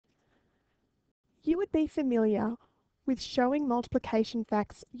You would be familiar with showing multiplication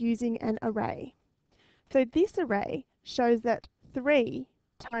facts using an array. So this array shows that 3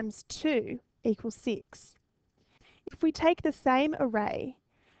 times 2 equals 6. If we take the same array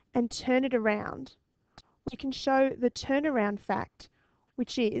and turn it around, we can show the turnaround fact,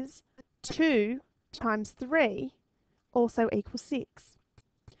 which is 2 times 3 also equals 6.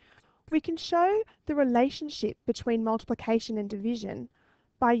 We can show the relationship between multiplication and division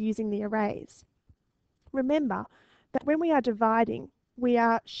by using the arrays. Remember that when we are dividing, we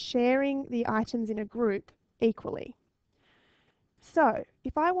are sharing the items in a group equally. So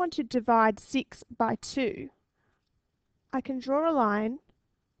if I want to divide 6 by 2, I can draw a line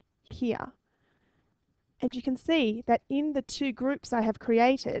here. And you can see that in the two groups I have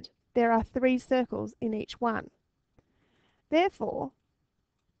created, there are 3 circles in each one. Therefore,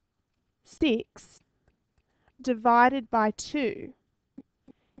 6 divided by 2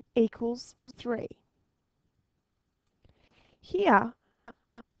 equals 3. Here,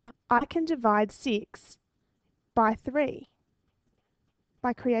 I can divide 6 by 3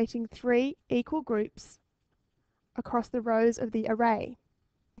 by creating 3 equal groups across the rows of the array.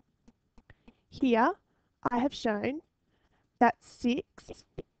 Here, I have shown that 6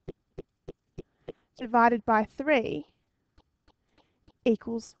 divided by 3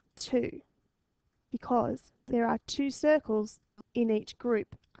 equals 2, because there are 2 circles in each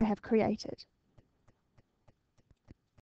group I have created.